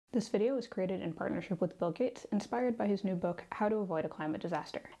This video was created in partnership with Bill Gates, inspired by his new book, How to Avoid a Climate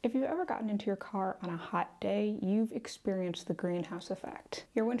Disaster. If you've ever gotten into your car on a hot day, you've experienced the greenhouse effect.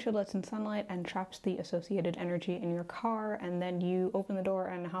 Your windshield lets in sunlight and traps the associated energy in your car, and then you open the door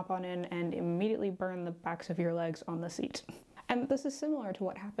and hop on in and immediately burn the backs of your legs on the seat. And this is similar to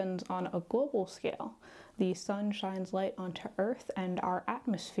what happens on a global scale. The sun shines light onto Earth, and our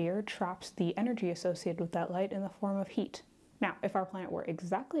atmosphere traps the energy associated with that light in the form of heat. Now, if our planet were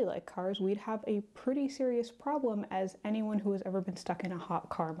exactly like cars, we'd have a pretty serious problem, as anyone who has ever been stuck in a hot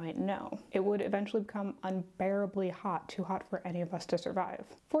car might know. It would eventually become unbearably hot, too hot for any of us to survive.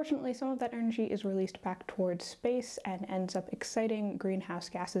 Fortunately, some of that energy is released back towards space and ends up exciting greenhouse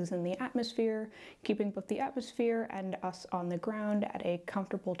gases in the atmosphere, keeping both the atmosphere and us on the ground at a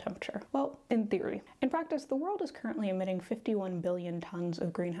comfortable temperature. Well, in theory. In practice, the world is currently emitting 51 billion tons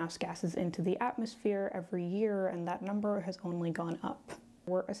of greenhouse gases into the atmosphere every year, and that number has only gone up.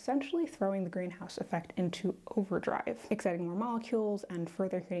 We're essentially throwing the greenhouse effect into overdrive, exciting more molecules and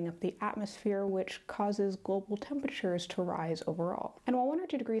further heating up the atmosphere, which causes global temperatures to rise overall. And while 1 or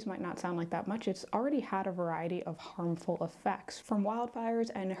 2 degrees might not sound like that much, it's already had a variety of harmful effects, from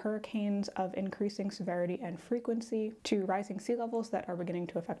wildfires and hurricanes of increasing severity and frequency, to rising sea levels that are beginning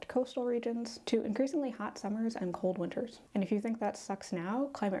to affect coastal regions, to increasingly hot summers and cold winters. And if you think that sucks now,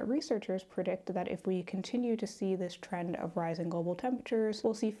 climate researchers predict that if we continue to see this trend of rising global temperatures,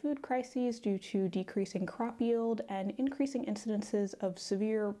 we'll see food crises due to decreasing crop yield and increasing incidences of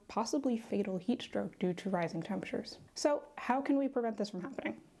severe, possibly fatal heat stroke due to rising temperatures. So how can we prevent this from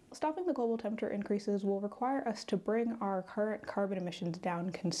happening? Stopping the global temperature increases will require us to bring our current carbon emissions down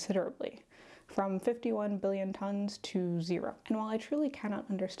considerably, from 51 billion tons to 0. And while I truly cannot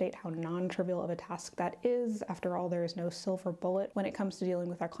understate how non-trivial of a task that is, after all, there is no silver bullet when it comes to dealing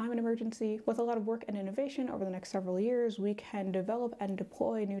with our climate emergency, with a lot of work and innovation over the next several years, we can develop and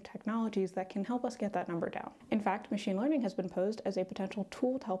deploy new technologies that can help us get that number down. In fact, machine learning has been posed as a potential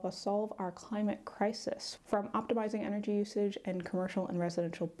tool to help us solve our climate crisis, from optimizing energy usage in commercial and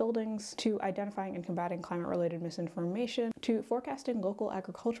residential buildings, to identifying and combating climate-related misinformation, to forecasting local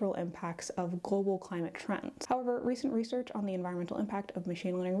agricultural impacts of global climate trends. However, recent research on the environmental impact of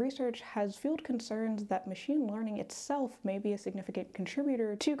machine learning research has fueled concerns that machine learning itself may be a significant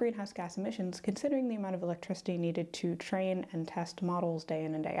contributor to greenhouse gas emissions, considering the amount of electricity needed to train and test models day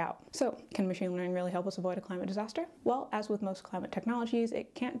in and day out. So, can machine learning really help us avoid a climate disaster? Well, as with most climate technologies,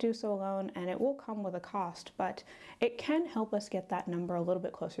 it can't do so alone, and it will come with a cost, but it can help us get that number a little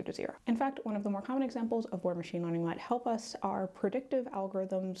bit closer to 0. In fact, one of the more common examples of where machine learning might help us are predictive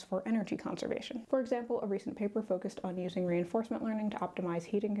algorithms for energy conservation. For example, a recent paper focused on using reinforcement learning to optimize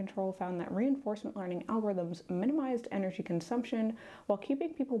heating control found that reinforcement learning algorithms minimized energy consumption while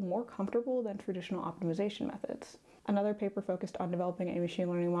keeping people more comfortable than traditional optimization methods. Another paper focused on developing a machine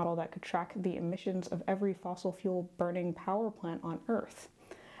learning model that could track the emissions of every fossil fuel burning power plant on Earth.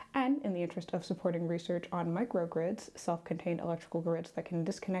 And in the interest of supporting research on microgrids, self-contained electrical grids that can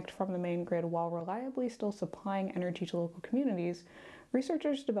disconnect from the main grid while reliably still supplying energy to local communities,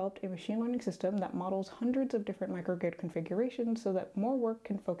 researchers developed a machine learning system that models hundreds of different microgrid configurations so that more work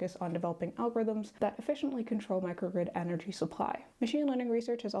can focus on developing algorithms that efficiently control microgrid energy supply. Machine learning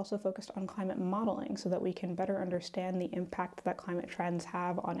research has also focused on climate modeling so that we can better understand the impact that climate trends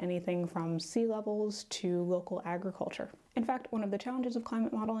have on anything from sea levels to local agriculture. In fact, one of the challenges of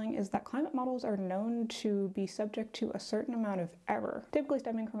climate modeling is that climate models are known to be subject to a certain amount of error, typically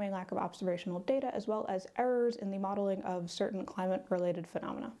stemming from a lack of observational data as well as errors in the modeling of certain climate-related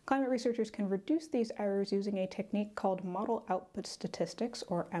phenomena. Climate researchers can reduce these errors using a technique called model output statistics,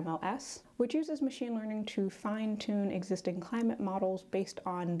 or MLS, which uses machine learning to fine-tune existing climate models based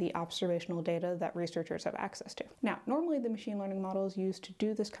on the observational data that researchers have access to. Now, normally the machine learning models used to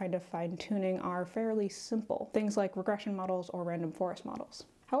do this kind of fine-tuning are fairly simple, things like regression models or random forest models.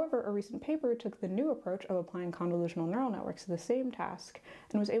 However, a recent paper took the new approach of applying convolutional neural networks to the same task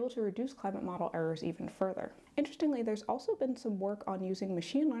and was able to reduce climate model errors even further. Interestingly, there's also been some work on using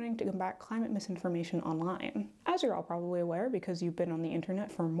machine learning to combat climate misinformation online. As you're all probably aware, because you've been on the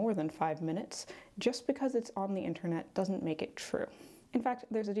internet for more than 5 minutes, just because it's on the internet doesn't make it true. In fact,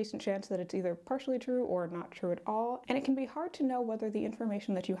 there's a decent chance that it's either partially true or not true at all, and it can be hard to know whether the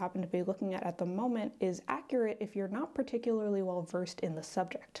information that you happen to be looking at the moment is accurate if you're not particularly well versed in the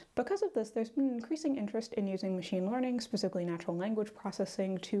subject. Because of this, there's been an increasing interest in using machine learning, specifically natural language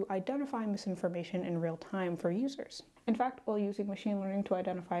processing, to identify misinformation in real time for users. In fact, while using machine learning to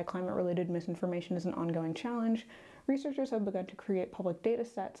identify climate-related misinformation is an ongoing challenge, researchers have begun to create public data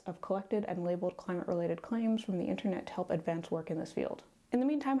sets of collected and labeled climate-related claims from the internet to help advance work in this field. In the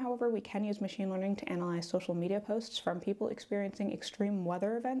meantime, however, we can use machine learning to analyze social media posts from people experiencing extreme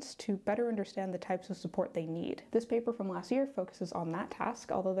weather events to better understand the types of support they need. This paper from last year focuses on that task,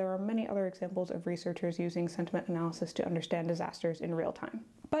 although there are many other examples of researchers using sentiment analysis to understand disasters in real time.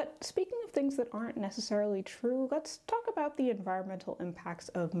 But speaking of things that aren't necessarily true, let's talk about the environmental impacts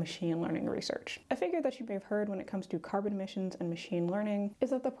of machine learning research. A figure that you may have heard when it comes to carbon emissions and machine learning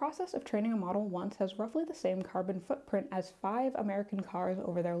is that the process of training a model once has roughly the same carbon footprint as 5 American cars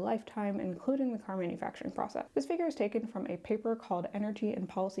over their lifetime, including the car manufacturing process. This figure is taken from a paper called Energy and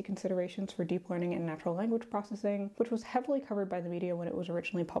Policy Considerations for Deep Learning and Natural Language Processing, which was heavily covered by the media when it was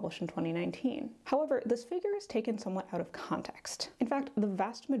originally published in 2019. However, this figure is taken somewhat out of context. In fact, the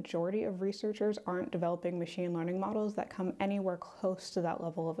vast majority of researchers aren't developing machine learning models that come anywhere close to that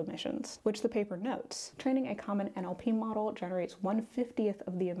level of emissions, which the paper notes. Training a common NLP model generates 1/50th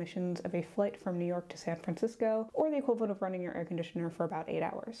of the emissions of a flight from New York to San Francisco, or the equivalent of running your air conditioner for about 8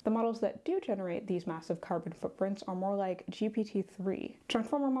 hours. The models that do generate these massive carbon footprints are more like GPT-3,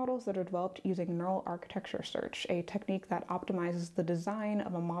 transformer models that are developed using neural architecture search, a technique that optimizes the design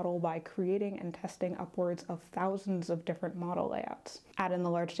of a model by creating and testing upwards of thousands of different model layouts. Add in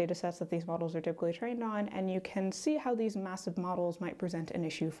the large data sets that these models are typically trained on, and you can see how these massive models might present an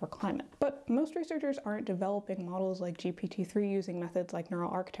issue for climate. But most researchers aren't developing models like GPT-3 using methods like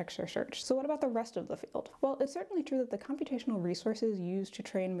neural architecture search. So what about the rest of the field? Well, it's certainly true that the computational resources used to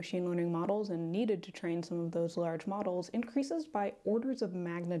train machine learning models and needed to train some of those large models increases by orders of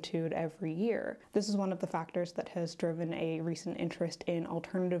magnitude every year. This is one of the factors that has driven a recent interest in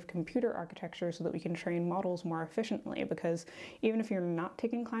alternative computer architecture so that we can train models more efficiently, because even if you're not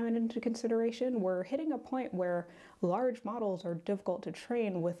taking climate into consideration, we're hitting a point where large models are difficult to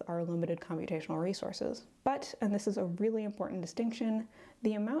train with our limited computational resources. But, and this is a really important distinction,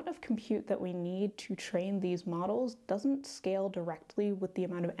 the amount of compute that we need to train these models doesn't scale directly with the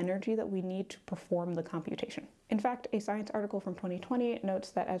amount of energy that we need to perform the computation. In fact, a Science article from 2020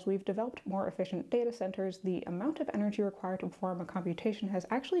 notes that as we've developed more efficient data centers, the amount of energy required to perform a computation has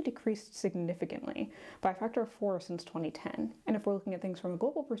actually decreased significantly, by a factor of 4 since 2010. And if we're looking at things from a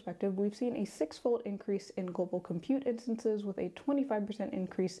global perspective, we've seen a 6-fold increase in global compute instances with a 25%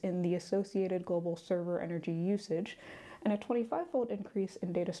 increase in the associated global server energy usage, and a 25-fold increase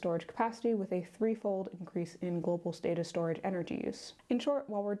in data storage capacity with a 3-fold increase in global data storage energy use. In short,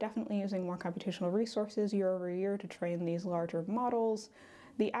 while we're definitely using more computational resources year over year to train these larger models,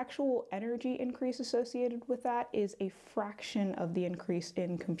 the actual energy increase associated with that is a fraction of the increase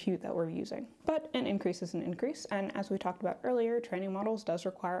in compute that we're using. But an increase is an increase, and as we talked about earlier, training models does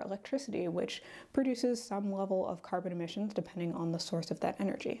require electricity, which produces some level of carbon emissions depending on the source of that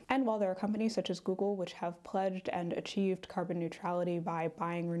energy. And while there are companies such as Google which have pledged and achieved carbon neutrality by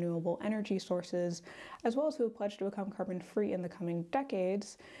buying renewable energy sources, as well as who have pledged to become carbon-free in the coming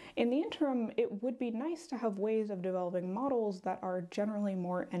decades, in the interim, it would be nice to have ways of developing models that are generally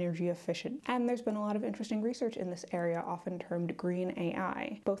more energy efficient. And there's been a lot of interesting research in this area, often termed green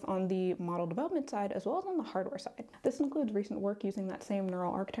AI, both on the model development side as well as on the hardware side. This includes recent work using that same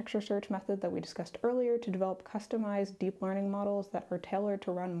neural architecture search method that we discussed earlier to develop customized deep learning models that are tailored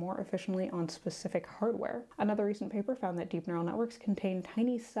to run more efficiently on specific hardware. Another recent paper found that deep neural networks contain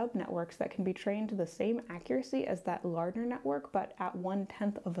tiny subnetworks that can be trained to the same accuracy as that larger network, but at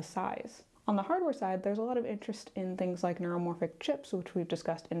 1/10 of the size. On the hardware side, there's a lot of interest in things like neuromorphic chips, which we've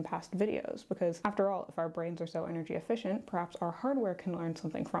discussed in past videos, because after all, if our brains are so energy efficient, perhaps our hardware can learn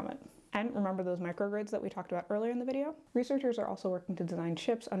something from it. And remember those microgrids that we talked about earlier in the video? Researchers are also working to design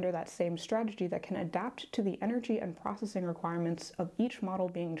chips under that same strategy that can adapt to the energy and processing requirements of each model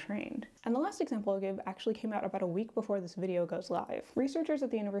being trained. And the last example I'll give actually came out about a week before this video goes live. Researchers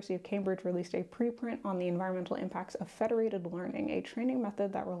at the University of Cambridge released a preprint on the environmental impacts of federated learning, a training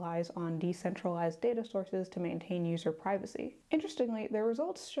method that relies on decentralized data sources to maintain user privacy. Interestingly, their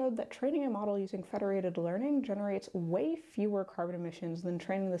results showed that training a model using federated learning generates way fewer carbon emissions than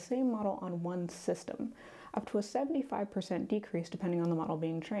training the same model on one system, up to a 75% decrease depending on the model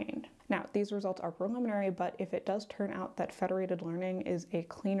being trained. Now, these results are preliminary, but if it does turn out that federated learning is a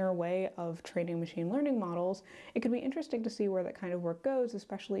cleaner way of training machine learning models, it could be interesting to see where that kind of work goes,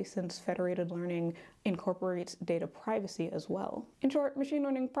 especially since federated learning incorporates data privacy as well. In short, machine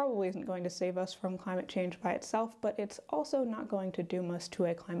learning probably isn't going to save us from climate change by itself, but it's also not going to doom us to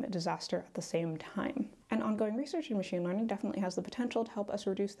a climate disaster at the same time. And ongoing research in machine learning definitely has the potential to help us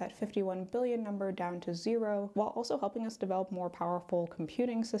reduce that 51 billion number down to 0, while also helping us develop more powerful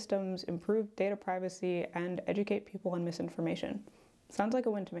computing systems, improve data privacy, and educate people on misinformation. Sounds like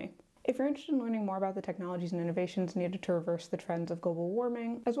a win to me. If you're interested in learning more about the technologies and innovations needed to reverse the trends of global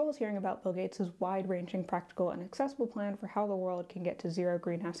warming, as well as hearing about Bill Gates' wide-ranging, practical, and accessible plan for how the world can get to zero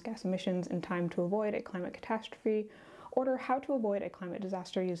greenhouse gas emissions in time to avoid a climate catastrophe, order How to Avoid a Climate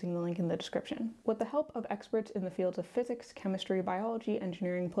Disaster using the link in the description. With the help of experts in the fields of physics, chemistry, biology,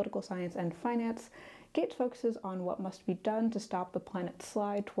 engineering, political science, and finance, Gates focuses on what must be done to stop the planet's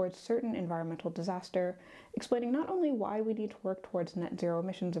slide towards certain environmental disaster, explaining not only why we need to work towards net zero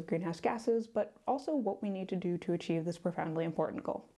emissions of greenhouse gases, but also what we need to do to achieve this profoundly important goal.